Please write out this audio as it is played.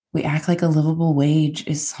We act like a livable wage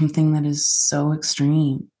is something that is so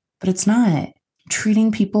extreme, but it's not.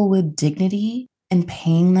 Treating people with dignity and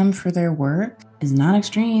paying them for their work is not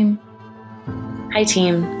extreme. Hi,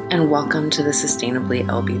 team, and welcome to the Sustainably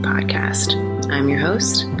LB podcast. I'm your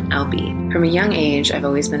host, LB. From a young age, I've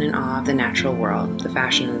always been in awe of the natural world, the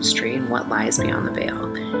fashion industry, and what lies beyond the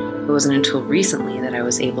veil. It wasn't until recently that I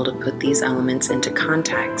was able to put these elements into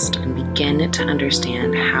context and begin to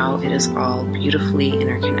understand how it is all beautifully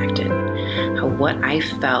interconnected. How what I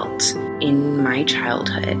felt in my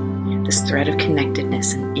childhood, this thread of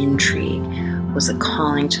connectedness and intrigue, was a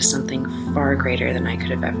calling to something far greater than I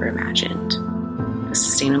could have ever imagined. The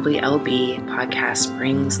Sustainably LB podcast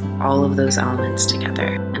brings all of those elements together,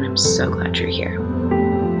 and I'm so glad you're here.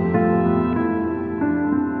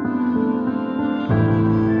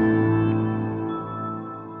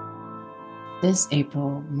 This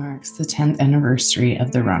April marks the 10th anniversary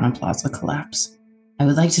of the Rana Plaza collapse. I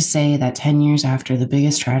would like to say that 10 years after the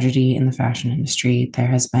biggest tragedy in the fashion industry, there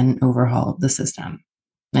has been an overhaul of the system.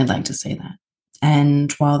 I'd like to say that.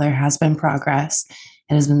 And while there has been progress,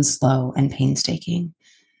 it has been slow and painstaking.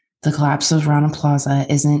 The collapse of Rana Plaza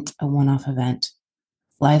isn't a one-off event.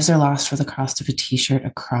 Lives are lost for the cost of a t-shirt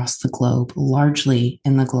across the globe, largely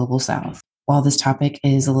in the global south. While this topic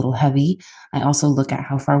is a little heavy, I also look at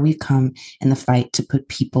how far we've come in the fight to put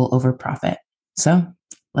people over profit. So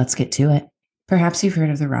let's get to it. Perhaps you've heard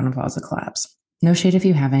of the Rana Plaza collapse. No shade if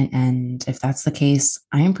you haven't, and if that's the case,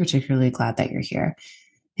 I am particularly glad that you're here.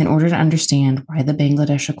 In order to understand why the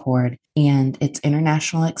Bangladesh Accord and its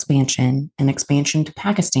international expansion and expansion to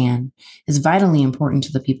Pakistan is vitally important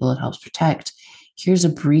to the people it helps protect, here's a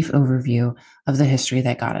brief overview of the history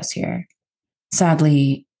that got us here.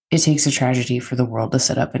 Sadly, it takes a tragedy for the world to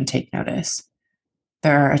sit up and take notice.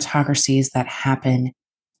 There are autocracies that happen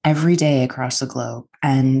every day across the globe,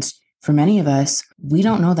 and for many of us, we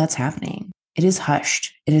don't know that's happening. It is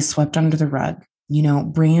hushed. It is swept under the rug.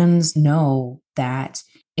 Brands know that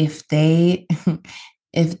if they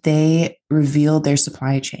revealed their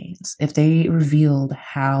supply chains, if they revealed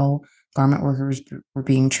how garment workers were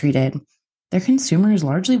being treated, their consumers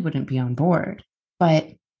largely wouldn't be on board. But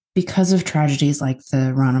because of tragedies like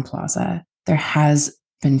the Rana Plaza, there has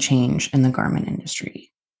been change in the garment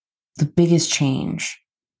industry. The biggest change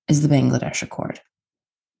is the Bangladesh Accord.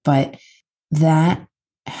 But that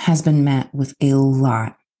has been met with a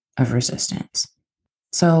lot of resistance.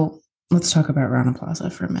 So let's talk about Rana Plaza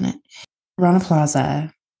for a minute. Rana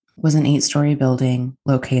Plaza was an 8-story building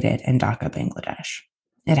located in Dhaka, Bangladesh.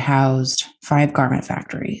 It housed 5 garment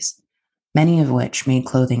factories, many of which made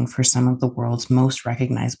clothing for some of the world's most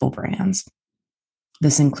recognizable brands.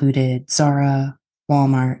 This included Zara,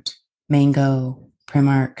 Walmart, Mango,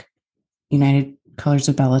 Primark, United Colors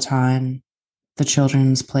of Benetton, The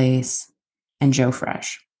Children's Place, and Joe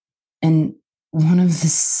Fresh. And one of the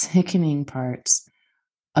sickening parts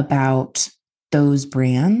about those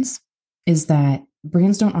brands is that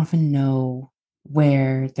brands don't often know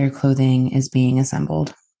where their clothing is being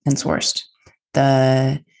assembled and sourced.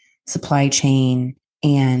 The supply chain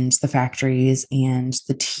and the factories and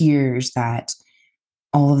the tiers that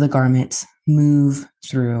all of the garments move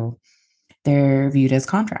through, they're viewed as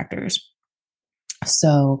contractors.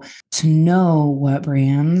 So to know what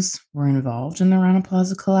brands were involved in the Rana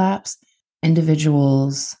Plaza collapse,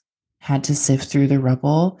 individuals had to sift through the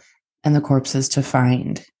rubble and the corpses to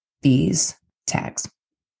find these tags.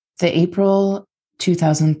 The April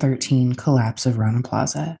 2013 collapse of Rana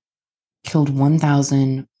Plaza killed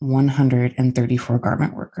 1,134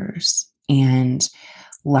 garment workers and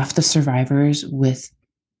left the survivors with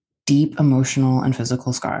deep emotional and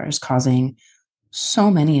physical scars, causing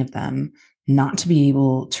so many of them not to be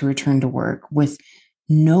able to return to work with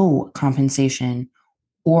no compensation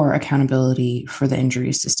or accountability for the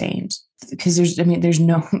injuries sustained. Because there's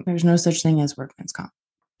no such thing as workman's comp.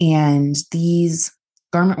 And these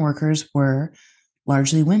garment workers were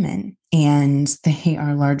largely women, and they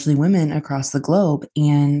are largely women across the globe.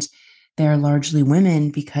 And they're largely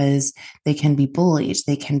women because they can be bullied,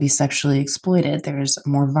 they can be sexually exploited. There's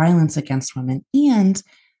more violence against women, and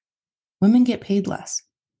women get paid less.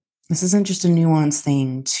 This isn't just a nuanced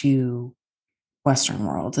thing to Western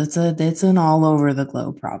world. It's an all over the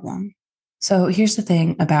globe problem. So here's the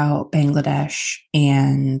thing about Bangladesh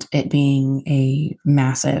and it being a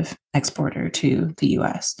massive exporter to the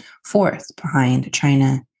US, 4th behind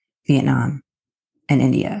China, Vietnam, and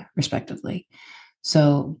India, respectively.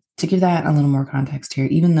 So to give that a little more context here,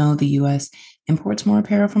 even though the US imports more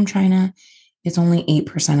apparel from China, it's only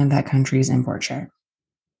 8% of that country's import share,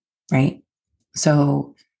 right?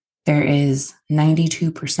 So there is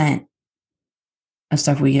 92% of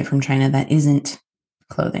stuff we get from China that isn't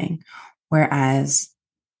clothing, whereas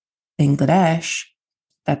Bangladesh,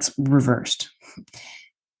 that's reversed.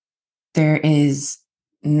 There is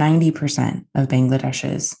 90% of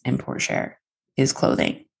Bangladesh's import share is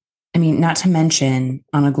clothing. I mean, not to mention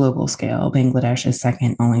on a global scale, Bangladesh is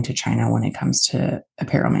second only to China when it comes to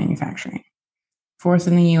apparel manufacturing. Fourth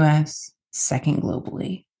in the US, second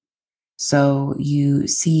globally. So you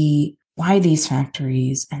see why these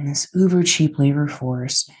factories and this uber cheap labor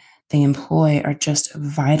force they employ are just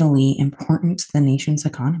vitally important to the nation's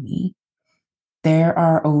economy. There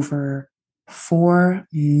are over 4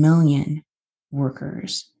 million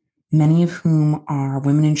workers, many of whom are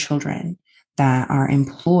women and children that are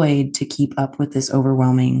employed to keep up with this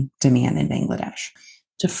overwhelming demand in Bangladesh.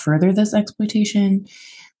 To further this exploitation,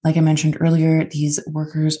 like I mentioned earlier, these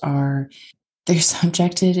workers they're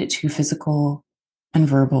subjected to physical and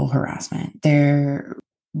verbal harassment. Their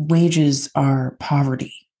wages are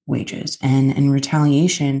poverty wages, and in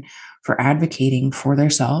retaliation for advocating for their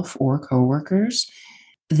self or coworkers,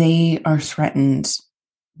 they are threatened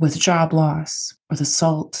with job loss, with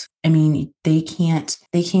assault. I mean, they can't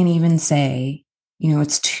even say,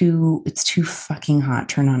 it's too fucking hot,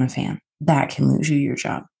 turn on a fan. That can lose you your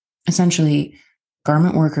job. Essentially,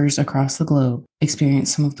 garment workers across the globe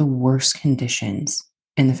experience some of the worst conditions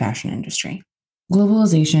in the fashion industry.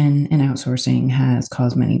 Globalization and outsourcing has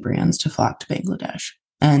caused many brands to flock to Bangladesh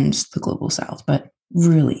and the global south, but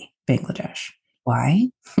really Bangladesh. Why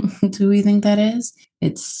do we think that is?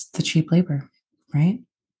 It's the cheap labor, right?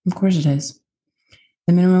 Of course it is.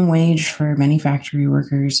 The minimum wage for many factory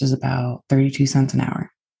workers is about 32 cents an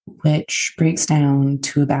hour, which breaks down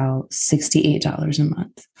to about $68 a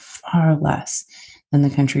month, far less than the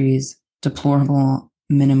country's deplorable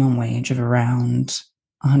minimum wage of around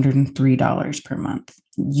 $103 per month,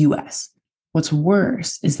 US. What's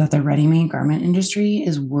worse is that the ready-made garment industry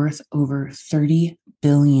is worth over $30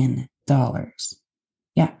 billion.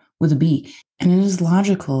 Yeah, with a B. And it is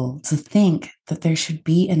logical to think that there should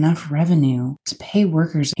be enough revenue to pay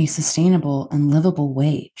workers a sustainable and livable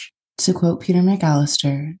wage. To quote Peter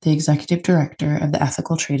McAllister, the executive director of the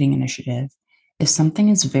Ethical Trading Initiative, if something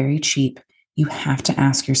is very cheap, you have to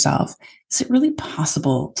ask yourself, is it really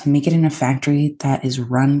possible to make it in a factory that is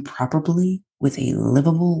run properly with a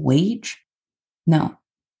livable wage? No,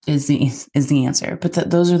 is the answer. But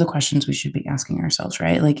those are the questions we should be asking ourselves,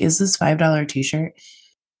 right? Like, is this $5 t-shirt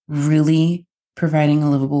really providing a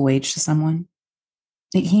livable wage to someone?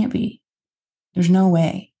 It can't be. There's no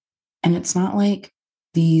way. And it's not like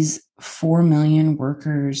these 4 million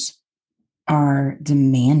workers are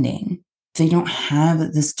demanding. They don't have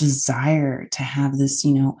this desire to have this,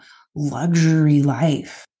 luxury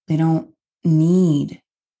life. They don't need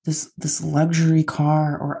this luxury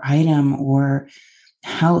car or item or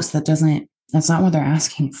house that's not what they're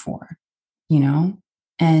asking for, you know?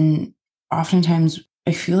 And oftentimes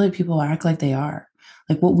I feel like people act like they are.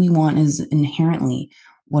 Like what we want is inherently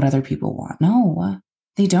what other people want. No,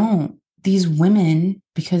 they don't. These women,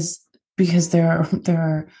 because there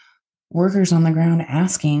are workers on the ground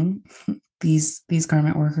asking these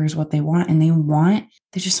garment workers what they want, and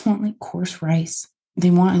they just want like coarse rice. They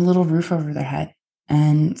want a little roof over their head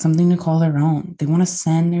and something to call their own. They want to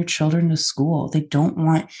send their children to school. They don't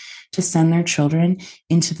want to send their children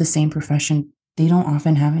into the same profession. They don't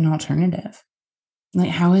often have an alternative. Like,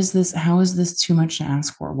 how is this too much to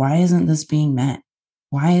ask for? Why isn't this being met?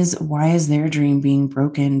 Why is their dream being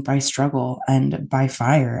broken by struggle and by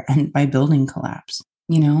fire and by building collapse?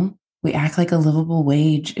 We act like a livable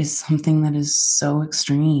wage is something that is so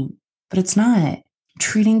extreme, but it's not.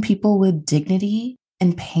 Treating people with dignity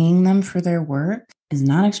and paying them for their work is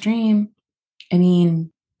not extreme. I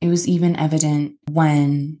mean, it was even evident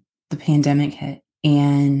when the pandemic hit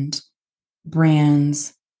and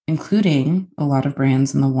brands, including a lot of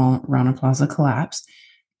brands in the Rana Plaza collapse,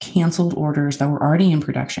 canceled orders that were already in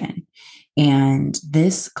production. And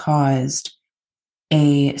this caused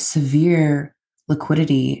a severe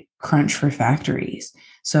liquidity crunch for factories.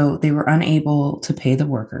 So they were unable to pay the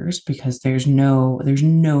workers because there's no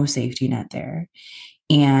safety net there.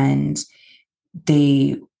 And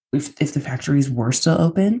if the factories were still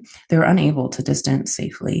open, they were unable to distance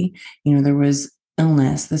safely. There was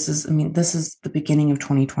illness. This is the beginning of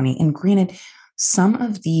 2020. And granted, some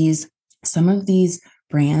of these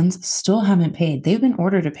brands still haven't paid. They've been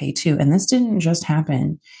ordered to pay too. And this didn't just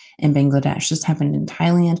happen in Bangladesh. This happened in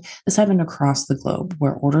Thailand. This happened across the globe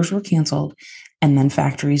where orders were canceled and then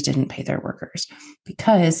factories didn't pay their workers.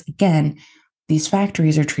 Because again, these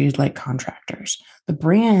factories are treated like contractors. The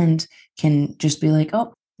brand can just be like,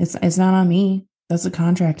 oh, it's not on me. That's a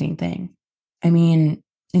contracting thing. I mean,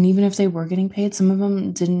 and even if they were getting paid, some of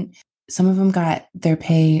them didn't. some of them got their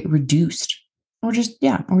pay reduced or just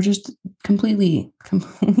completely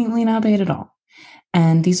not paid at all.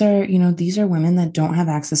 And these are women that don't have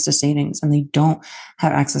access to savings, and they don't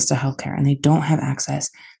have access to healthcare, and they don't have access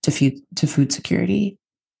to food security.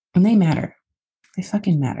 And they matter. They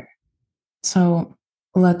fucking matter. So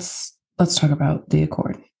let's talk about the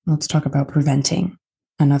accord. Let's talk about preventing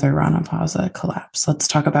another Rana Plaza collapse. Let's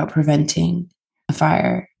talk about preventing a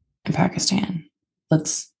fire in Pakistan.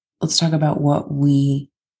 Let's talk about what we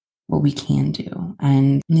can do.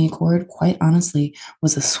 And the accord, quite honestly,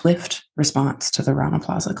 was a swift response to the Rana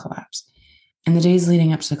Plaza collapse. In the days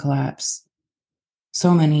leading up to the collapse,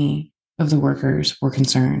 so many of the workers were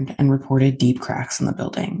concerned and reported deep cracks in the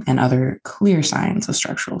building and other clear signs of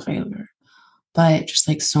structural failure. But just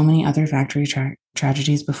like so many other factory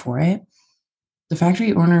tragedies before it, the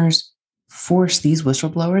factory owners forced these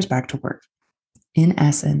whistleblowers back to work, in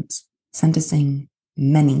essence, sentencing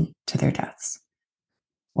many to their deaths.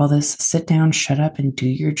 While this sit down, shut up, and do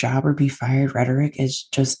your job or be fired rhetoric is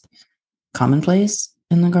just commonplace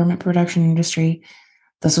in the garment production industry,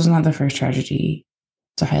 this was not the first tragedy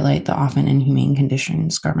to highlight the often inhumane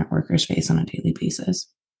conditions garment workers face on a daily basis.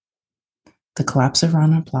 The collapse of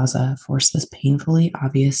Rana Plaza forced this painfully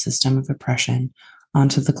obvious system of oppression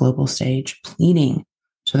onto the global stage, pleading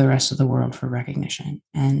to the rest of the world for recognition,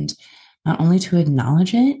 and not only to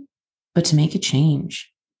acknowledge it, but to make a change,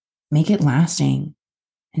 make it lasting,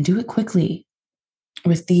 and do it quickly.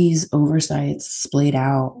 With these oversights splayed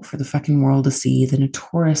out for the fucking world to see, the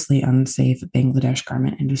notoriously unsafe Bangladesh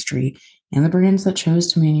garment industry and the brands that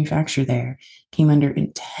chose to manufacture there came under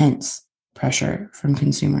intense pressure from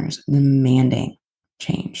consumers demanding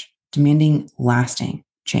change, demanding lasting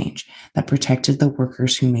change that protected the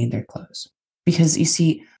workers who made their clothes. Because you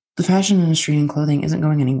see, the fashion industry and clothing isn't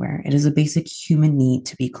going anywhere. It is a basic human need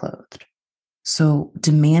to be clothed. So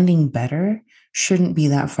demanding better shouldn't be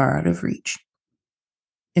that far out of reach.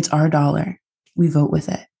 It's our dollar. We vote with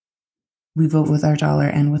it. We vote with our dollar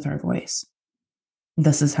and with our voice.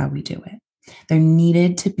 This is how we do it. There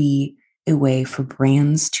needed to be a way for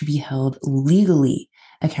brands to be held legally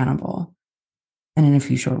accountable. And in a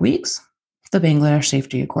few short weeks, the Bangladesh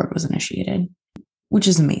Safety Accord was initiated, which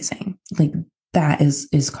is amazing. Like, that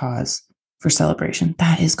is cause for celebration.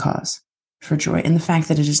 That is cause for joy. And the fact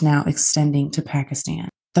that it is now extending to Pakistan,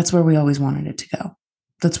 that's where we always wanted it to go.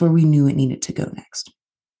 That's where we knew it needed to go next.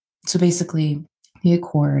 So basically, the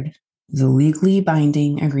Accord is a legally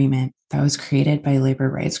binding agreement that was created by labor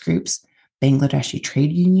rights groups, Bangladeshi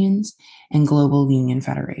trade unions, and global union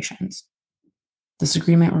federations. This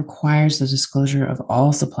agreement requires the disclosure of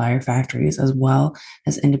all supplier factories, as well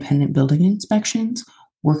as independent building inspections,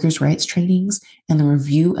 workers' rights trainings, and the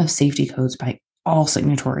review of safety codes by all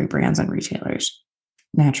signatory brands and retailers.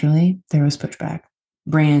 Naturally, there was pushback.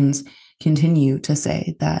 Brands continue to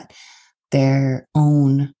say that their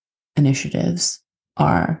own initiatives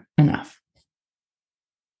are enough.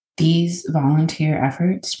 These volunteer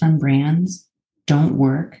efforts from brands don't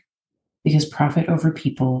work because profit over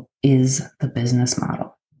people is the business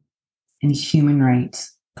model, and human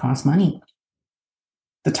rights cost money.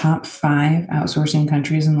 The top 5 outsourcing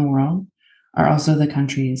countries in the world are also the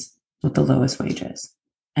countries with the lowest wages.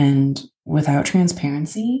 And without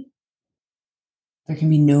transparency, there can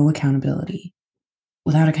be no accountability.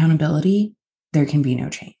 Without accountability, there can be no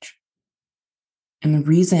change. And the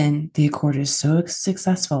reason the Accord is so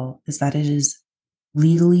successful is that it is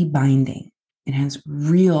legally binding. It has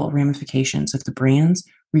real ramifications if the brands,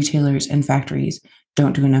 retailers, and factories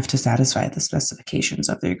don't do enough to satisfy the specifications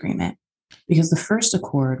of the agreement. Because the first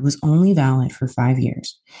Accord was only valid for 5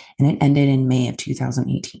 years, and it ended in May of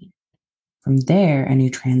 2018. From there, a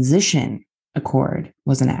new transition accord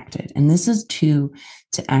was enacted. And this is to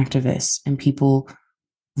activists and people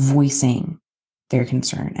voicing their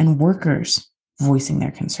concern, and workers voicing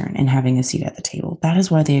their concern and having a seat at the table. That is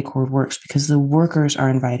why the accord works, because the workers are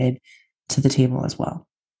invited to the table as well.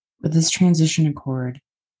 But this transition accord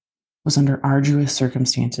was under arduous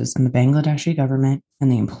circumstances, and the Bangladeshi government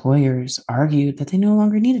and the employers argued that they no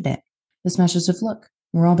longer needed it. This message of, look,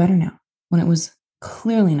 we're all better now, when it was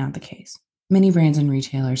clearly not the case. Many brands and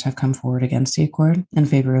retailers have come forward against the accord in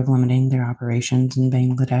favor of limiting their operations in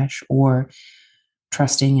Bangladesh or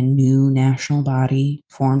trusting a new national body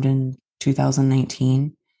formed in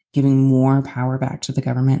 2019, giving more power back to the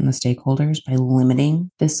government and the stakeholders by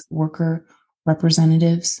limiting this worker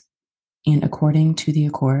representatives. And according to the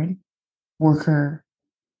accord, worker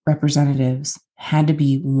representatives had to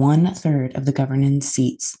be 1/3 of the governance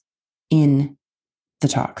seats in the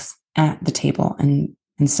talks at the table, and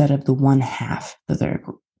instead of the 1/2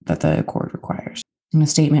 that the accord requires. In a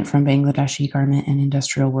statement from Bangladeshi Garment and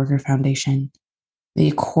Industrial Worker Foundation, the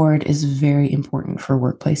Accord is very important for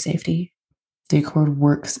workplace safety. The Accord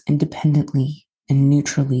works independently and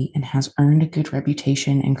neutrally and has earned a good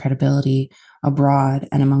reputation and credibility abroad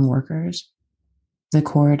and among workers. The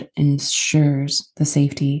Accord ensures the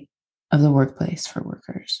safety of the workplace for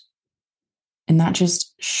workers. And that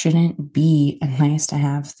just shouldn't be a nice to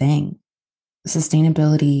have thing.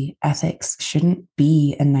 Sustainability ethics shouldn't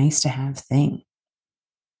be a nice to have thing.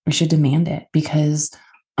 We should demand it because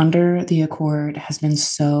under the Accord has been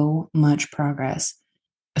so much progress,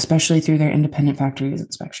 especially through their independent factories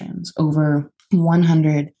inspections. Over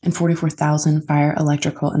 144,000 fire,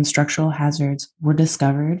 electrical, and structural hazards were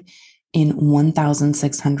discovered in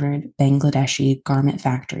 1,600 Bangladeshi garment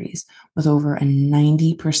factories, with over a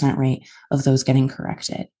 90% rate of those getting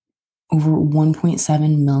corrected. Over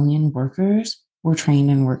 1.7 million workers were trained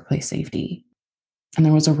in workplace safety. And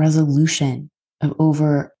there was a resolution of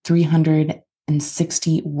over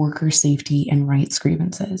 360 worker safety and rights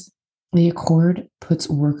grievances. The Accord puts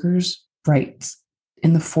workers' rights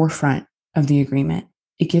in the forefront of the agreement.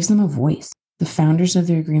 It gives them a voice. The founders of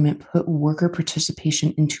the agreement put worker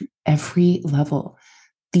participation into every level.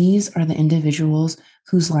 These are the individuals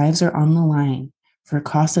whose lives are on the line for the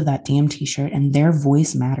cost of that damn t-shirt, and their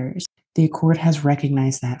voice matters. The Accord has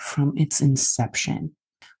recognized that from its inception.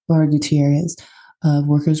 Laura Gutierrez of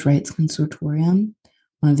Workers' Rights Consortium,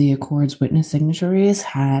 one of the Accord's witness signatories,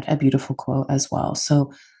 had a beautiful quote as well.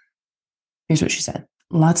 So here's what she said.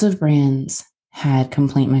 Lots of brands had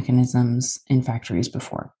complaint mechanisms in factories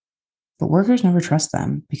before, but workers never trust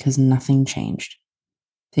them because nothing changed.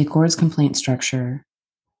 The Accord's complaint structure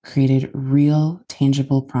created real,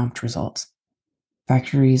 tangible, prompt results.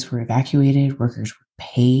 Factories were evacuated, workers were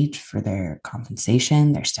paid for their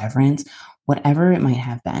compensation, their severance, whatever it might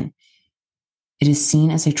have been. It is seen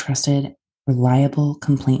as a trusted, reliable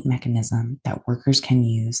complaint mechanism that workers can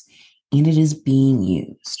use, and it is being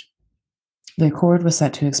used. The Accord was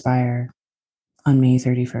set to expire on May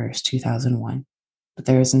 31st, 2001, but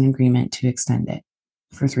there is an agreement to extend it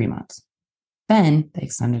for 3 months. Then they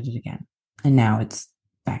extended it again, and now it's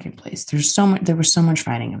back in place. There was so much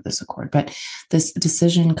fighting of this Accord, but this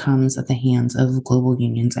decision comes at the hands of global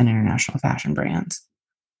unions and international fashion brands.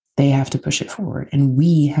 They have to push it forward, and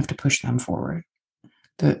we have to push them forward.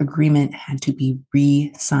 The agreement had to be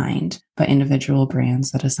re-signed by individual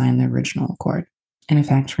brands that assigned the original Accord, in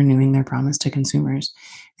effect, renewing their promise to consumers.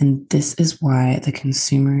 And this is why the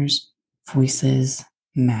consumers' voices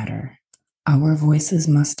matter. Our voices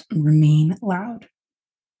must remain loud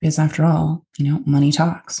because, after all, money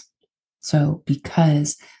talks. So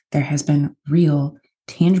because there has been real,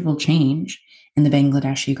 tangible change in the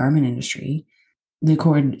Bangladeshi garment industry, the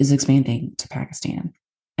Accord is expanding to Pakistan.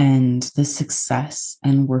 And the success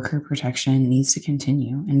and worker protection needs to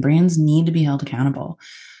continue, and brands need to be held accountable.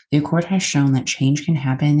 The Accord has shown that change can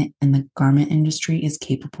happen, and the garment industry is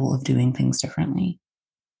capable of doing things differently.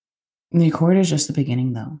 The Accord is just the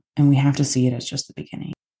beginning, though, and we have to see it as just the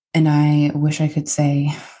beginning. And I wish I could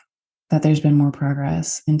say that there's been more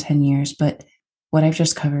progress in 10 years, but what I've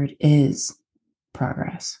just covered is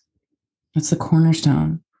progress. It's the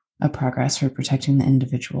cornerstone of progress for protecting the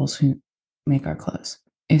individuals who make our clothes.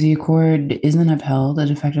 If the Accord isn't upheld, it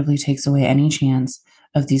effectively takes away any chance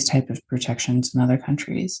of these type of protections in other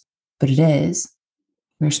countries. But it is.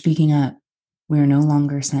 We're speaking up. We are no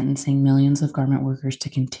longer sentencing millions of garment workers to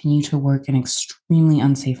continue to work in extremely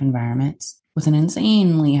unsafe environments with an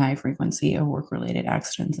insanely high frequency of work-related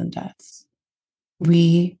accidents and deaths.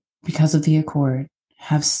 We, because of the Accord,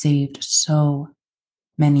 have saved so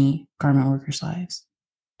many garment workers' lives.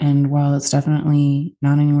 And while it's definitely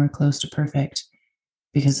not anywhere close to perfect,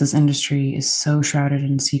 because this industry is so shrouded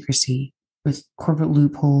in secrecy, with corporate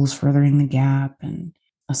loopholes furthering the gap and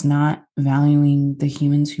us not valuing the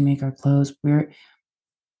humans who make our clothes, we're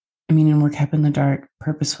kept in the dark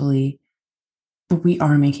purposefully, but we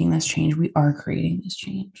are making this change. We are creating this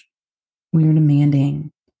change. We are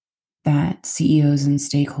demanding that CEOs and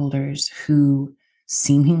stakeholders who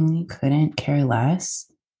seemingly couldn't care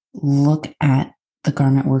less look at the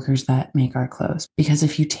garment workers that make our clothes. Because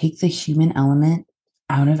if you take the human element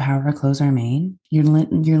out of how our clothes are made, you're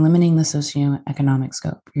limiting the socioeconomic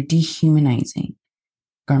scope. You're dehumanizing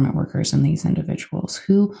garment workers and these individuals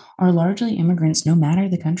who are largely immigrants no matter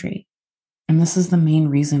the country. And this is the main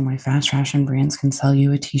reason why fast fashion brands can sell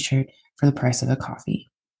you a t-shirt for the price of a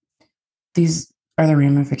coffee. These are the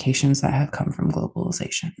ramifications that have come from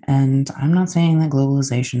globalization. And I'm not saying that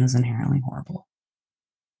globalization is inherently horrible,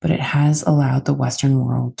 but it has allowed the Western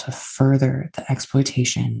world to further the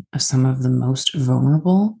exploitation of some of the most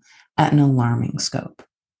vulnerable at an alarming scope.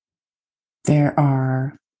 There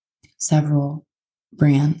are several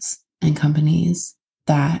brands and companies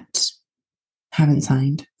that haven't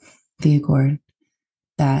signed the accord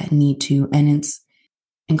that need to, and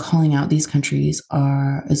calling out these countries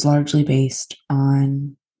is largely based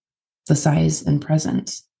on the size and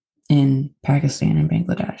presence in Pakistan and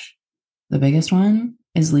Bangladesh. The biggest one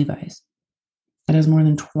is Levi's. It has more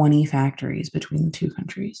than 20 factories between the two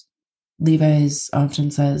countries. Levi's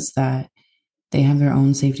often says that they have their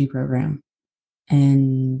own safety program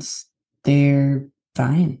and they're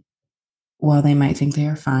fine. While they might think they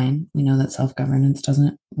are fine, we know that self-governance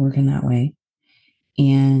doesn't work in that way.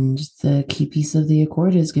 And the key piece of the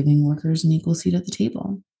accord is giving workers an equal seat at the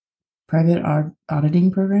table. Private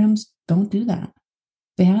auditing programs don't do that.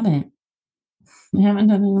 They haven't. They haven't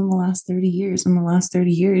done it in the last 30 years. And the last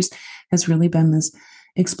 30 years has really been this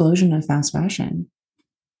explosion of fast fashion.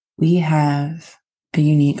 We have a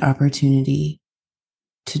unique opportunity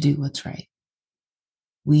to do what's right.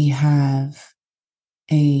 We have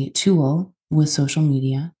a tool with social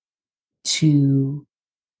media to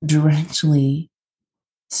directly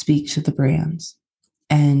speak to the brands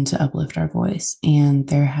and to uplift our voice. And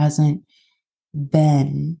there hasn't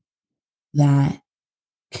been that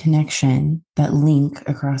connection, that link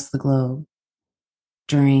across the globe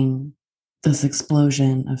during this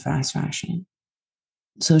explosion of fast fashion.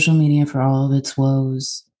 Social media, for all of its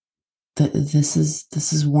woes, this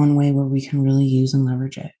is one way where we can really use and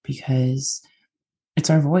leverage it, because it's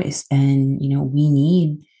our voice. And we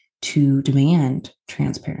need to demand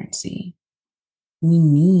transparency. We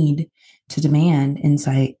need to demand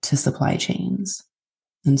insight to supply chains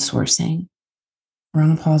and sourcing.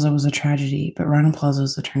 Rana Plaza was a tragedy, but Rana Plaza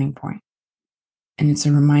is a turning point. And it's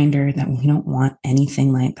a reminder that we don't want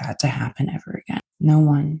anything like that to happen ever again. No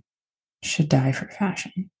one should die for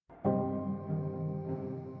fashion.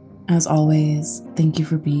 As always, thank you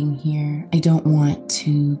for being here. I don't want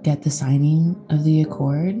to get the signing of the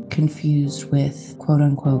accord confused with quote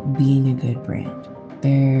unquote being a good brand.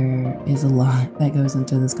 There is a lot that goes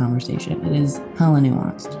into this conversation. It is hella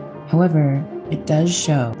nuanced. However, it does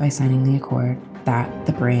show by signing the accord that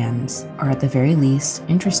the brands are at the very least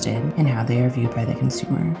interested in how they are viewed by the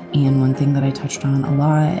consumer. And one thing that I touched on a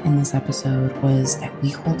lot in this episode was that we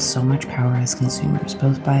hold so much power as consumers,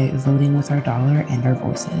 both by voting with our dollar and our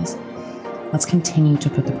voices. Let's continue to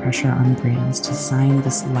put the pressure on the brands to sign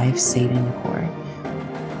this life-saving accord.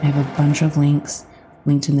 I have a bunch of links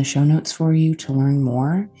linked in the show notes for you to learn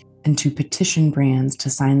more and to petition brands to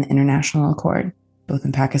sign the international accord, both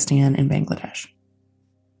in Pakistan and Bangladesh.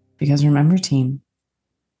 Because remember, team,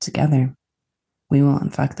 together, we will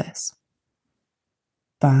unfuck this.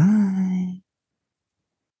 Bye.